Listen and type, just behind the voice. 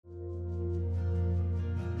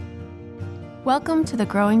Welcome to the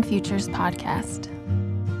Growing Futures podcast.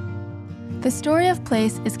 The story of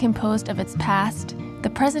place is composed of its past,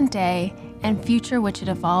 the present day, and future which it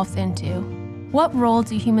evolves into. What role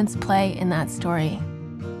do humans play in that story?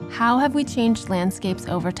 How have we changed landscapes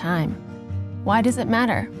over time? Why does it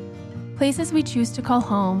matter? Places we choose to call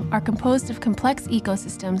home are composed of complex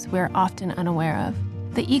ecosystems we are often unaware of.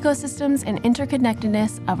 The ecosystems and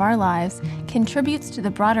interconnectedness of our lives contributes to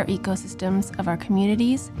the broader ecosystems of our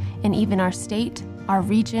communities and even our state, our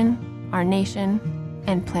region, our nation,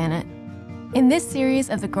 and planet. In this series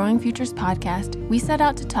of the Growing Futures podcast, we set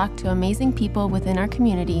out to talk to amazing people within our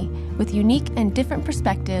community with unique and different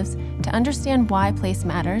perspectives to understand why place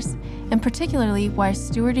matters, and particularly why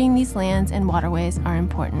stewarding these lands and waterways are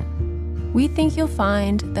important. We think you'll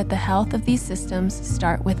find that the health of these systems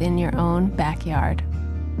start within your own backyard.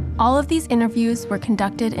 All of these interviews were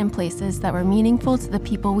conducted in places that were meaningful to the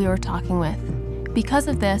people we were talking with. Because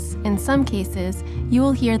of this, in some cases, you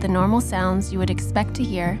will hear the normal sounds you would expect to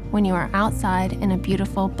hear when you are outside in a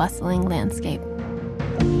beautiful, bustling landscape.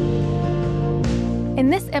 In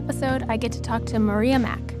this episode, I get to talk to Maria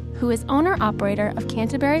Mack, who is owner-operator of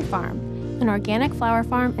Canterbury Farm, an organic flower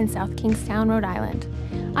farm in South Kingstown, Rhode Island.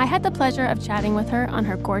 I had the pleasure of chatting with her on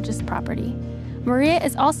her gorgeous property. Maria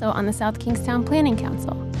is also on the South Kingstown Planning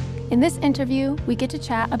Council. In this interview, we get to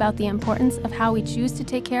chat about the importance of how we choose to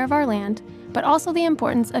take care of our land, but also the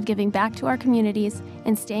importance of giving back to our communities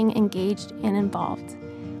and staying engaged and involved.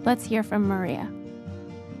 Let's hear from Maria.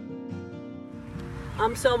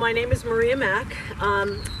 So my name is Maria Mack.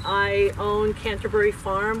 I own Canterbury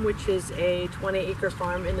Farm, which is a 20-acre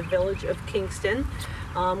farm in the village of Kingston,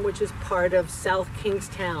 which is part of South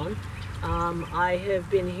Kingstown. I have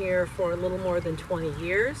been here for a little more than 20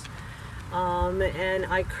 years. And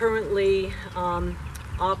I currently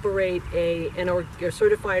operate a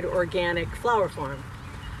certified organic flower farm.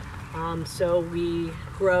 So we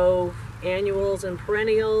grow annuals and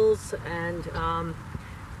perennials, and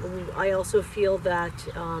I also feel that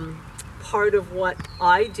part of what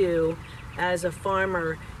I do as a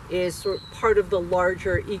farmer is part of the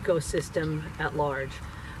larger ecosystem at large.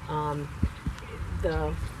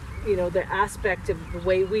 The aspect of the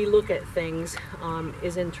way we look at things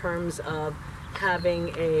is in terms of having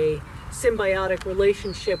a symbiotic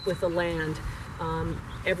relationship with the land.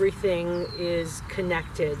 Everything is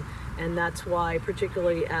connected, and that's why,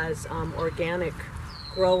 particularly as organic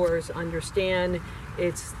growers, understand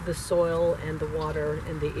it's the soil and the water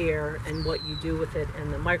and the air and what you do with it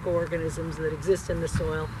and the microorganisms that exist in the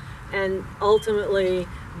soil, and ultimately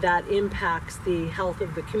that impacts the health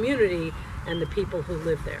of the community and the people who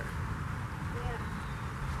live there. Yeah,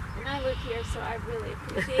 and I live here, so I really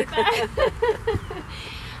appreciate that.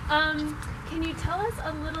 Can you tell us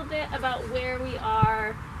a little bit about where we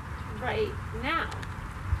are right now?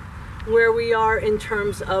 Where we are in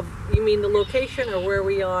terms of, you mean the location, or where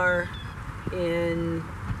we are in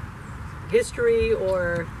history,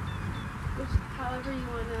 or? However you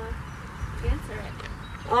want to answer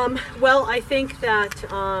it. Well, I think that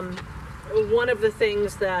one of the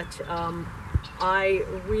things that I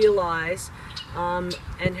realize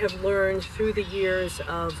and have learned through the years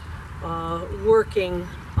of working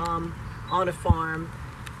on a farm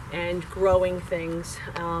and growing things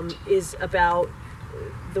is about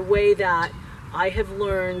the way that I have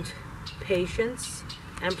learned patience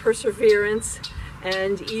and perseverance,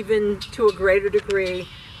 and even to a greater degree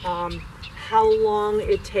how long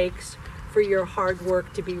it takes for your hard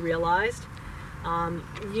work to be realized.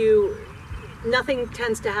 Nothing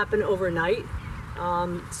tends to happen overnight.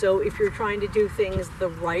 So if you're trying to do things the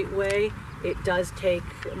right way, it does take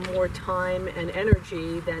more time and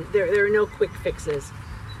energy than there are no quick fixes.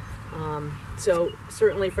 So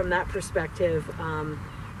certainly from that perspective,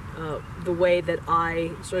 the way that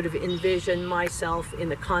I sort of envision myself in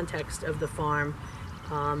the context of the farm,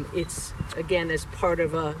 it's again as part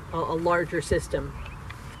of a larger system.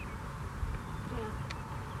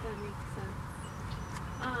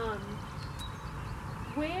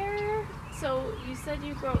 So you said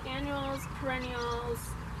you grow annuals, perennials.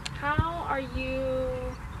 How are you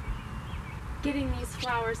getting these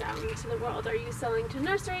flowers out into the world? Are you selling to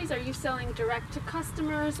nurseries? Are you selling direct to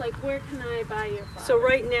customers? Like, where can I buy your flowers? So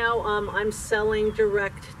right now I'm selling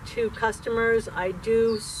direct to customers. I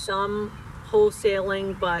do some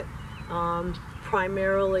wholesaling, but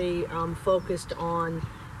primarily focused on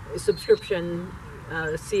subscription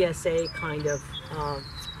CSA kind of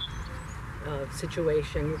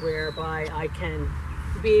situation, whereby I can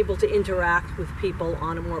be able to interact with people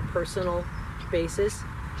on a more personal basis.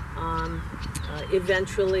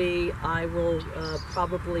 Eventually I will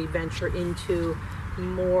probably venture into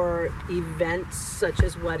more events such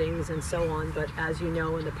as weddings and so on. But as you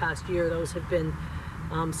know, in the past year, those have been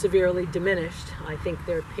severely diminished. I think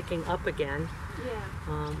they're picking up again.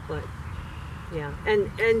 Yeah. But yeah,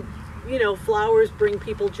 and you know, flowers bring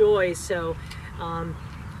people joy. So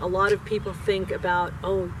a lot of people think about,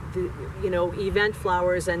 event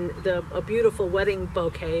flowers and a beautiful wedding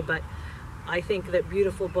bouquet, but I think that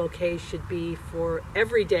beautiful bouquets should be for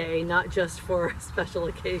every day, not just for special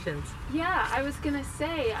occasions. Yeah, I was gonna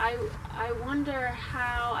say, I wonder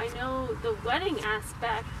how, I know the wedding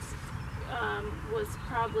aspect was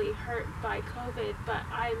probably hurt by COVID, but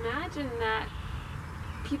I imagine that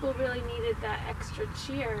people really needed that extra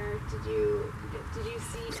cheer. Did you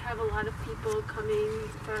have a lot of people coming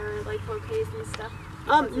for like bouquets and stuff?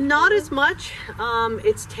 Not as much.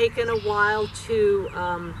 It's taken a while to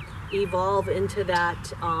evolve into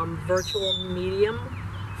that virtual medium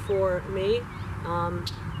for me.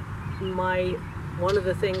 One of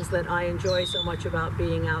the things that I enjoy so much about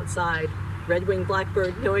being outside, red-winged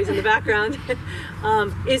blackbird noise in the background,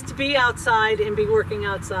 is to be outside and be working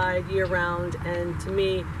outside year-round. And to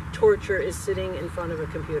me, torture is sitting in front of a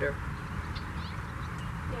computer.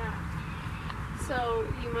 Yeah. So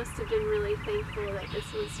you must have been really thankful that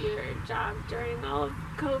this was your job during all of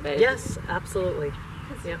COVID. Yes, absolutely.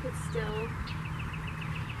 Because yeah. You could still,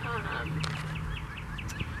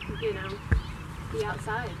 be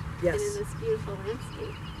outside. Yes. And in this beautiful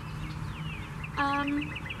landscape.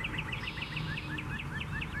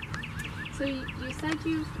 So you said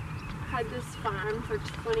you've had this farm for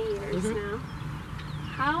 20 years now.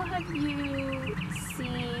 How have you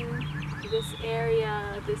seen this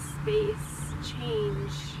area, this space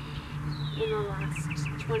change in the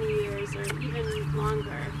last 20 years or even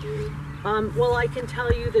longer? Well, I can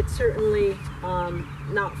tell you that certainly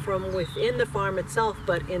not from within the farm itself,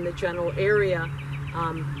 but in the general area.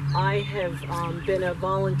 I have been a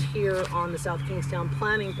volunteer on the South Kingstown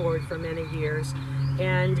Planning Board for many years,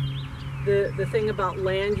 and the thing about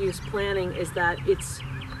land use planning is that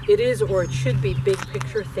it is or it should be big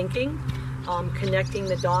picture thinking, connecting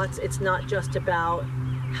the dots. It's not just about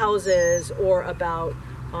houses or about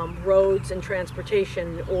roads and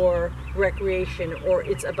transportation or recreation, or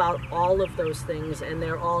it's about all of those things, and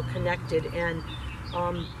they're all connected. And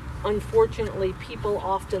unfortunately, people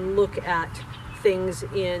often look at things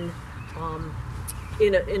in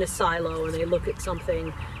a silo, and they look at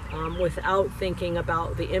something without thinking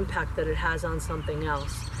about the impact that it has on something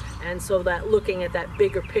else. And so that looking at that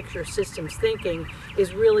bigger picture systems thinking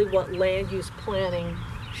is really what land use planning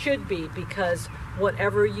should be, because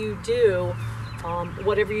whatever you do on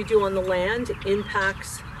the land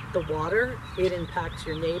impacts the water, it impacts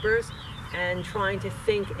your neighbors, and trying to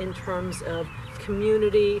think in terms of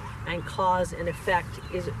community and cause and effect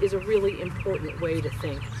is a really important way to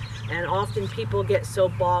think. And often people get so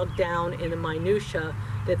bogged down in the minutia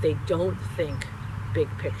that they don't think big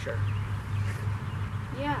picture.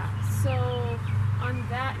 Yeah, so on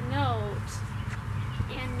that note,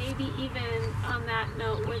 and maybe even on that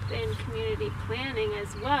note within community planning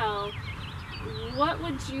as well, what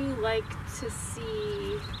would you like to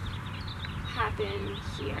see happen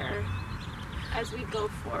here as we go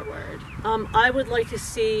forward? I would like to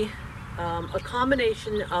see a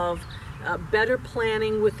combination of better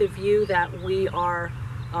planning with the view that we are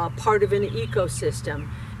part of an ecosystem,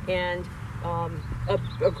 and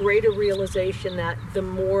a greater realization that the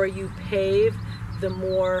more you pave, the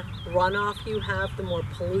more runoff you have, the more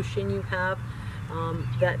pollution you have,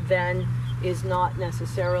 that then is not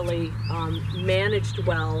necessarily managed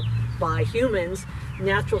well by humans.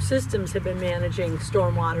 Natural systems have been managing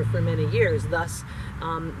stormwater for many years, thus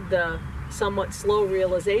the somewhat slow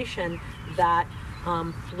realization that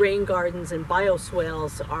rain gardens and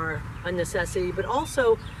bioswales are a necessity, but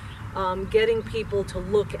also getting people to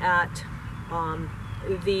look at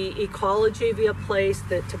the ecology of a place,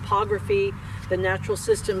 the topography, the natural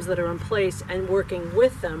systems that are in place, and working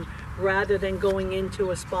with them rather than going into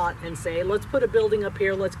a spot and say, let's put a building up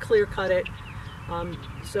here, let's clear cut it.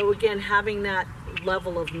 So again, having that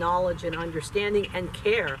level of knowledge and understanding and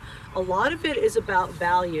care. A lot of it is about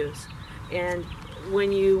values, and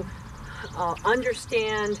when you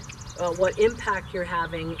understand what impact you're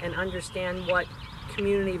having and understand what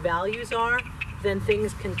community values are, then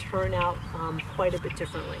things can turn out quite a bit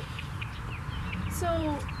differently.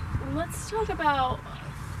 So let's talk about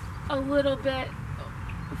a little bit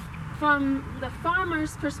from the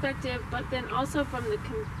farmer's perspective, but then also from the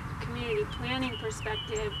community planning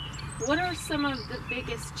perspective. What are some of the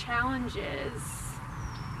biggest challenges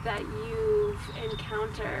that you've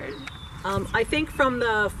encountered? I think from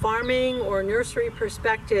the farming or nursery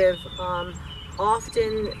perspective,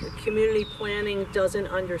 often community planning doesn't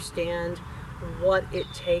understand what it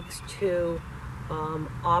takes to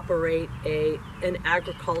operate an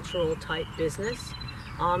agricultural type business.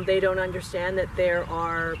 They don't understand that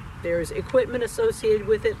there's equipment associated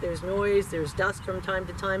with it, there's noise, there's dust from time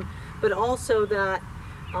to time, but also that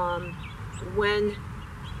when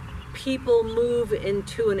people move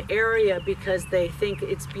into an area because they think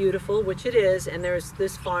it's beautiful, which it is, and there's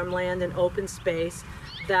this farmland and open space,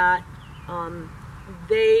 that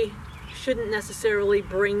they shouldn't necessarily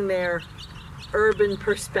bring their urban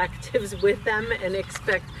perspectives with them and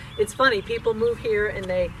expect. It's funny, people move here and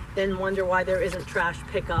they then wonder why there isn't trash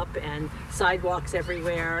pickup and sidewalks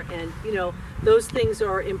everywhere, and those things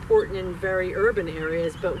are important in very urban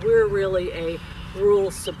areas, but we're really a rural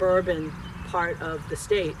suburban part of the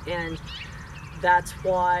state, and that's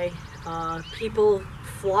why people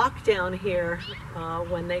flock down here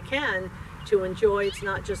when they can to enjoy. It's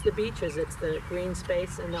not just the beaches, it's the green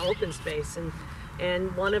space and the open space,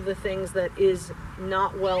 and one of the things that is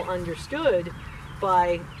not well understood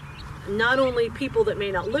by not only people that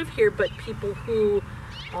may not live here, but people who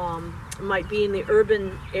might be in the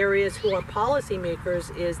urban areas who are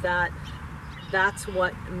policymakers, is that that's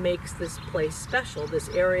what makes this place special, this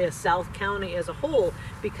area, South County as a whole,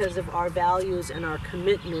 because of our values and our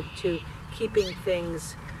commitment to keeping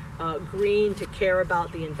things green, to care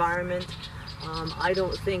about the environment. I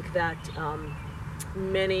don't think that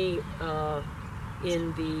many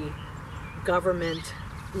in the government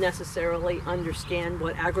necessarily understand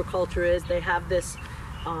what agriculture is. They have this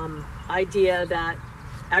idea that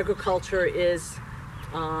agriculture is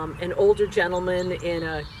an older gentleman in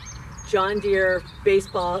a John Deere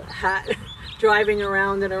baseball hat driving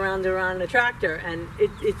around and around and around a tractor, and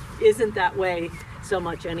it isn't that way so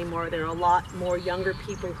much anymore. There are a lot more younger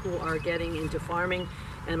people who are getting into farming,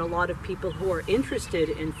 and a lot of people who are interested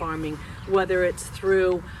in farming, whether it's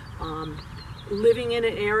through living in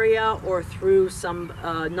an area or through some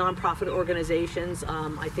nonprofit organizations.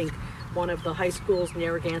 I think one of the high schools,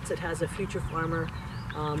 Narragansett, has a Future Farmer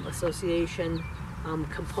Association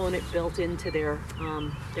component built into their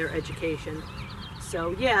education.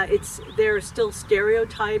 So yeah, there are still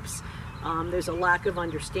stereotypes. There's a lack of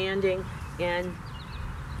understanding, and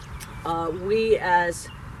we as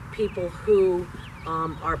people who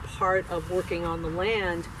are part of working on the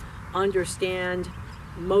land understand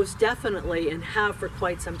most definitely, and have for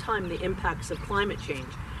quite some time, the impacts of climate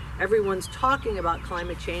change. Everyone's talking about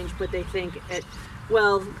climate change, but they think it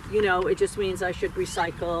just means I should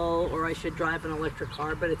recycle or I should drive an electric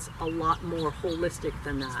car, but it's a lot more holistic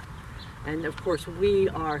than that. And of course, we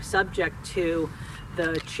are subject to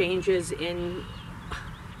the changes in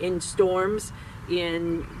storms,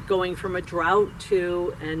 in going from a drought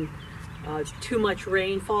to too much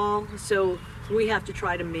rainfall. So we have to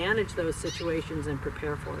try to manage those situations and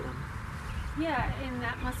prepare for them. Yeah, and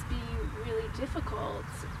that must be really difficult.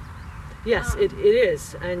 Yes, it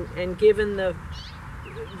is. And given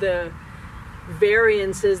the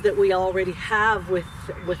variances that we already have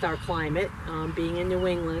with our climate, being in New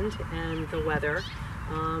England and the weather,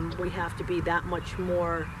 we have to be that much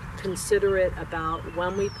more considerate about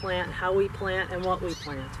when we plant, how we plant, and what we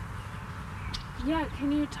plant. Yeah,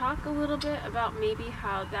 can you talk a little bit about maybe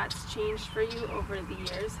how that's changed for you over the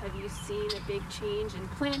years? Have you seen a big change in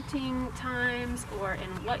planting times or in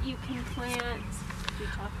what you can plant? Can you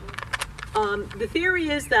talk a little? The theory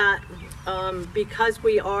is that because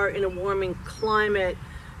we are in a warming climate,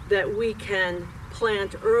 that we can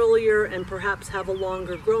plant earlier and perhaps have a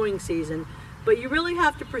longer growing season. But you really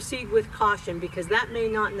have to proceed with caution, because that may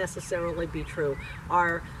not necessarily be true.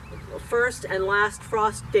 Our first and last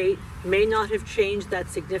frost date may not have changed that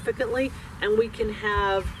significantly, and we can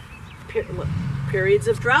have periods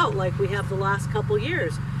of drought like we have the last couple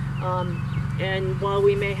years. And while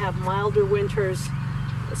we may have milder winters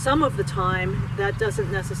some of the time, that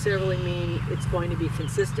doesn't necessarily mean it's going to be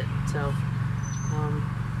consistent. So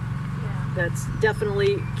that's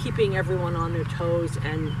definitely keeping everyone on their toes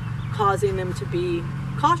and causing them to be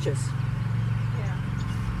cautious.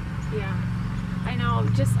 Yeah. I know,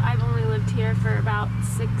 I've only lived here for about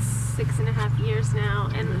six and a half years now,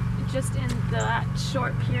 and just in that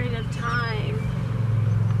short period of time,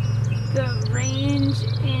 the range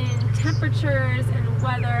in temperatures and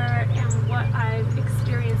weather and what I've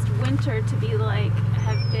experienced winter to be like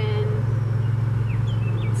have been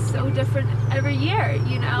so different every year.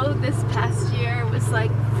 This past year was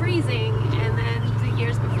like freezing, and then the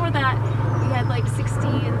years before that we had like 60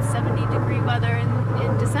 and 70 degree weather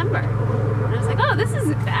in December. And I was like, oh, this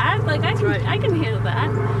isn't bad. Like I can handle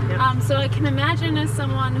that. Yep. So I can imagine, as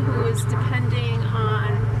someone who is depending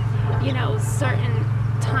on, certain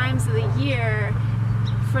times of the year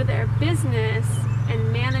for their business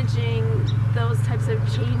and managing those types of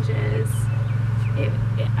changes, it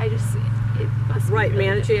must be Right, really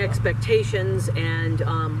managing difficult. expectations and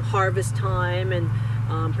harvest time, and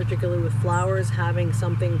particularly with flowers, having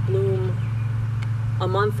something bloom a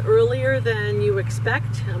month earlier than you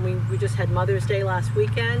expect. I mean, we just had Mother's Day last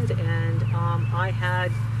weekend, and I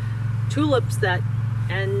had tulips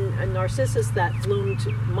and a narcissus that bloomed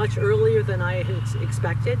much earlier than I had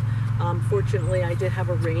expected. Fortunately, I did have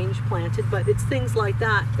a range planted, but it's things like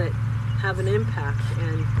that that have an impact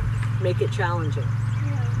and make it challenging.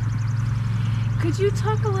 Yeah. Could you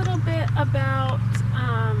talk a little bit about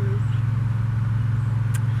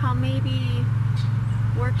how maybe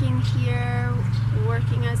working here,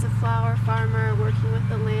 working as a flower farmer, working with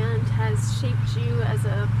the land has shaped you as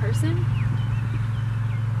a person?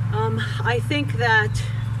 I think that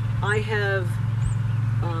I have,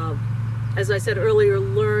 as I said earlier,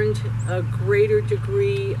 learned a greater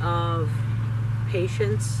degree of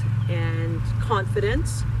patience and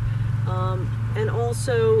confidence, and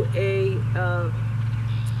also an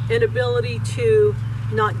ability to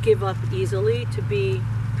not give up easily, to be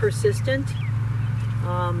persistent.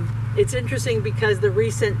 It's interesting because the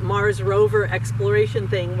recent Mars rover exploration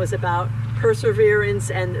thing was about perseverance,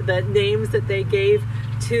 and the names that they gave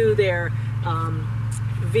to their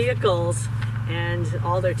vehicles and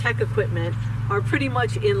all their tech equipment are pretty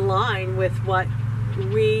much in line with what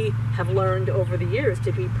we have learned over the years: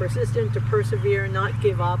 to be persistent, to persevere, not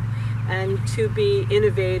give up, and to be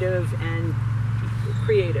innovative and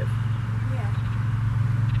creative. Yeah.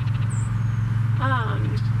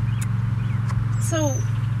 So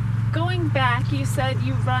going back, you said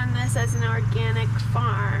you run this as an organic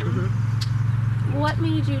farm. Mm-hmm. What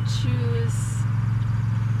made you choose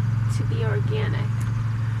to be organic?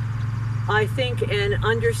 I think an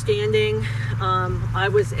understanding. I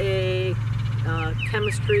was a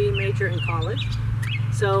chemistry major in college,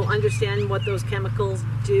 so understanding what those chemicals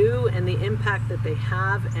do and the impact that they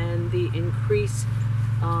have, and the increase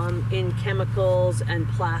in chemicals and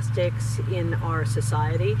plastics in our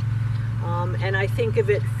society. And I think of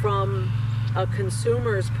it from a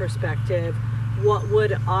consumer's perspective. What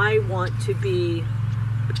would I want to be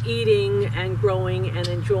eating and growing and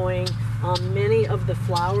enjoying? Many of the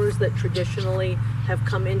flowers that traditionally have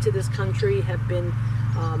come into this country have been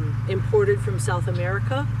imported from South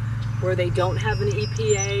America, where they don't have an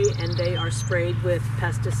EPA, and they are sprayed with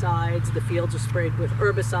pesticides. The fields are sprayed with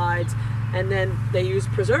herbicides, and then they use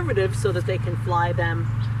preservatives so that they can fly them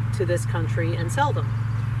to this country and sell them.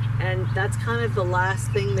 And that's kind of the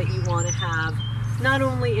last thing that you want to have, not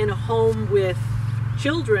only in a home with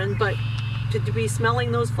children, but to be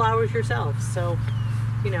smelling those flowers yourself. So,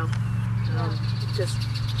 it just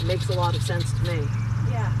makes a lot of sense to me.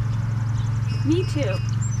 Yeah. Me too.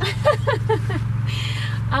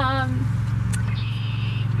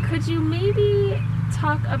 Could you maybe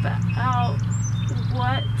talk about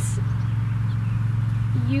what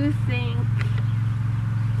you think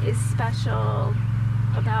is special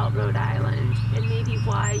about Rhode Island, and maybe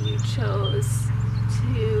why you chose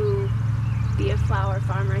to be a flower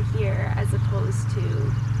farmer here as opposed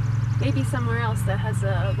to maybe somewhere else that has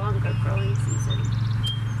a longer growing season?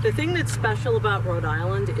 The thing that's special about Rhode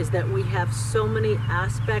Island is that we have so many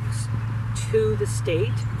aspects to the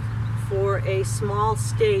state. For a small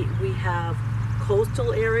state, we have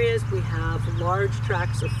coastal areas, we have large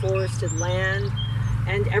tracts of forested land,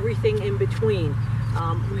 and everything in between.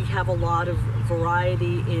 We have a lot of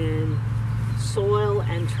variety in soil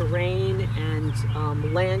and terrain and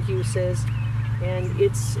land uses, and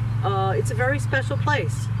it's a very special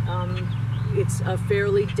place. It's a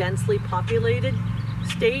fairly densely populated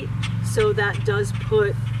state, so that does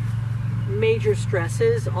put major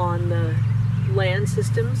stresses on the land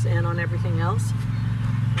systems and on everything else.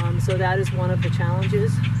 So that is one of the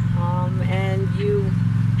challenges. And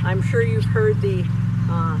I'm sure you've heard the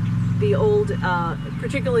old,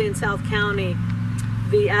 particularly in South County,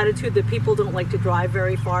 the attitude that people don't like to drive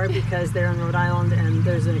very far because they're in Rhode Island, and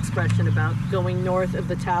there's an expression about going north of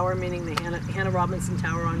the tower, meaning the Hannah Robinson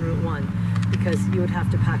Tower on Route 1, because you would have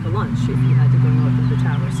to pack a lunch if you had to go north of the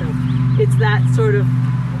tower. So it's that sort of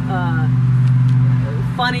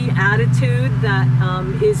funny attitude that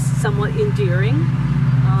is somewhat endearing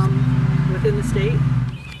within the state.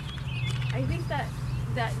 I think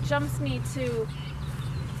that jumps me to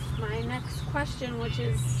my next question, which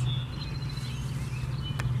is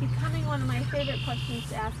becoming one of my favorite questions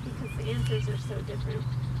to ask because the answers are so different.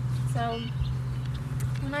 So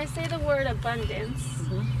when I say the word abundance,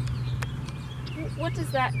 what does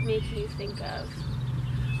that make you think of?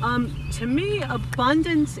 To me,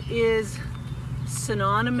 abundance is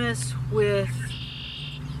synonymous with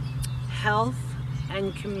health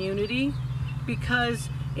and community, because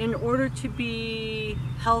in order to be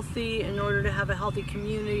healthy, in order to have a healthy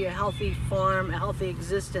community, a healthy farm, a healthy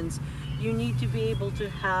existence, you need to be able to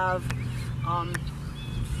have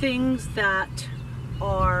things that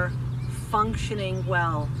are functioning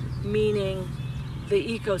well, meaning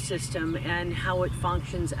the ecosystem and how it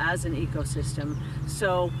functions as an ecosystem.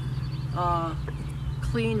 So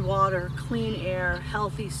clean water, clean air,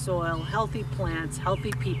 healthy soil, healthy plants,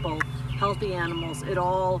 healthy people, healthy animals, it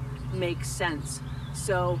all makes sense.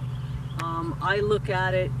 So I look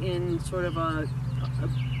at it in sort of a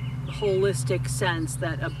holistic sense,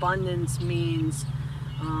 that abundance means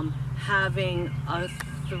having a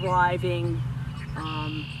thriving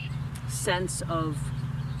sense of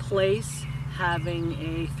place, having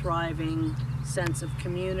a thriving sense of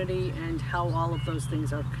community, and how all of those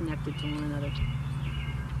things are connected to one another.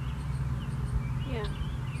 Yeah,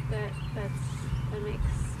 that makes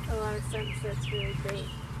a lot of sense. That's really great.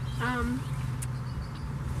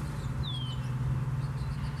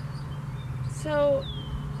 So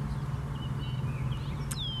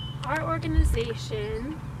our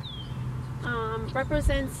organization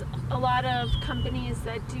represents a lot of companies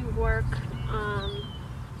that do work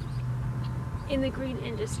in the green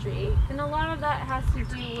industry, and a lot of that has to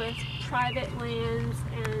do with private lands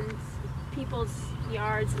and people's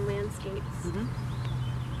yards and landscapes. Mm-hmm.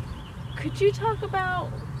 Could you talk about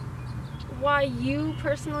why you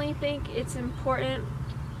personally think it's important,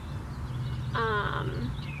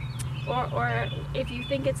 or if you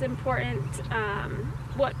think it's important,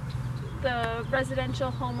 what the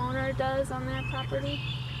residential homeowner does on their property?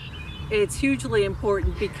 It's hugely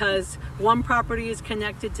important because one property is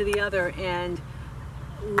connected to the other, and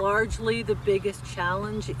largely the biggest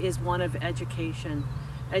challenge is one of education.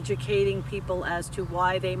 Educating people as to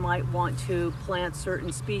why they might want to plant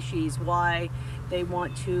certain species, why they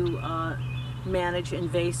want to manage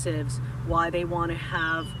invasives, why they want to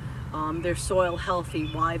have their soil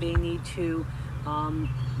healthy, why they need to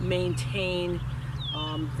maintain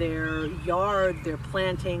their yard, their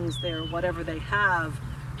plantings, their whatever they have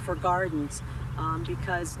for gardens,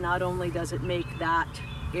 because not only does it make that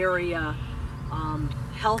area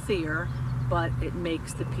healthier, but it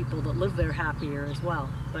makes the people that live there happier as well.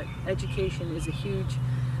 But education is a huge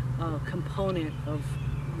component of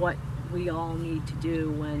what we all need to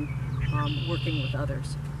do when working with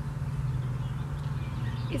others.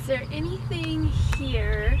 Is there anything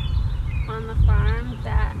here on the farm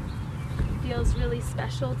that feels really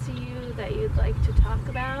special to you that you'd like to talk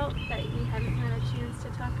about that we haven't had a chance to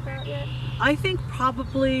talk about yet? I think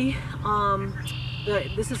probably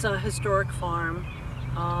this is a historic farm.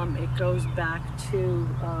 It goes back to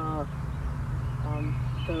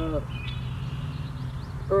the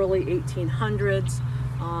early 1800s.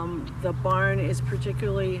 The barn is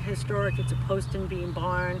particularly historic. It's a post and beam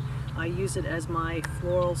barn. I use it as my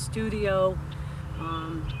floral studio,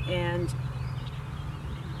 and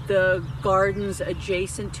the gardens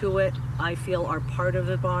adjacent to it I feel are part of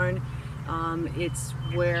the barn. It's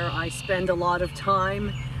where I spend a lot of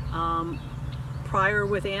time prior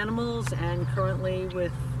with animals and currently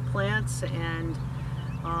with plants, and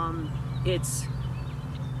it's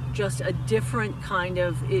just a different kind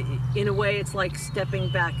of, in a way it's like stepping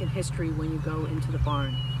back in history when you go into the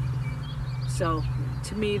barn. So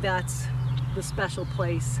to me that's the special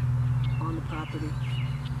place on the property.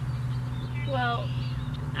 Well,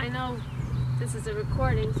 I know this is a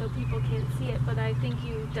recording so people can't see it, but I think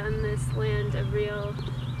you've done this land a real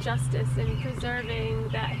justice in preserving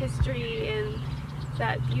that history and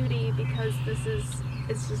that beauty, because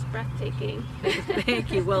it's just breathtaking.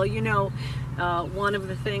 Thank you. Well, you know, one of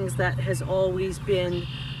the things that has always been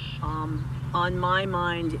on my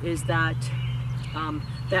mind is that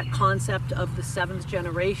that concept of the seventh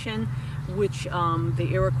generation, which the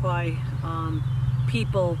Iroquois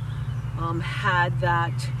people had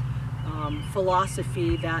that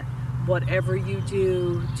philosophy that whatever you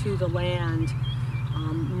do to the land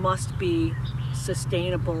must be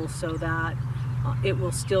sustainable, so that it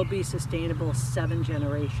will still be sustainable 7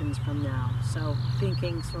 generations from now. So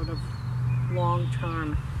thinking sort of long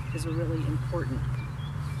term is a really important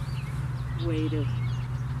way to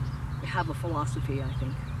have a philosophy, I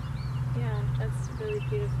think. Yeah, that's really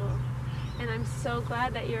beautiful. And I'm so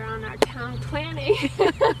glad that you're on our town planning.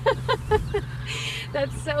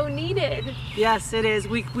 That's so needed. Yes, it is.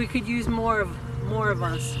 We could use more of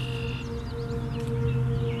us.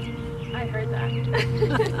 I heard that.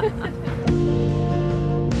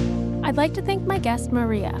 I'd like to thank my guest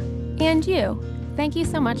Maria, and you, Thank you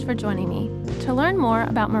so much for joining me. To learn more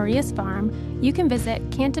about Maria's farm, you can visit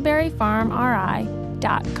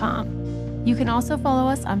canterburyfarmri.com. You can also follow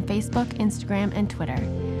us on Facebook, Instagram, and Twitter.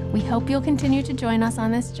 We hope you'll continue to join us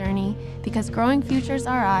on this journey because Growing Futures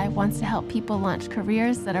RI wants to help people launch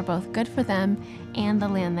careers that are both good for them and the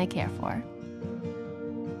land they care for.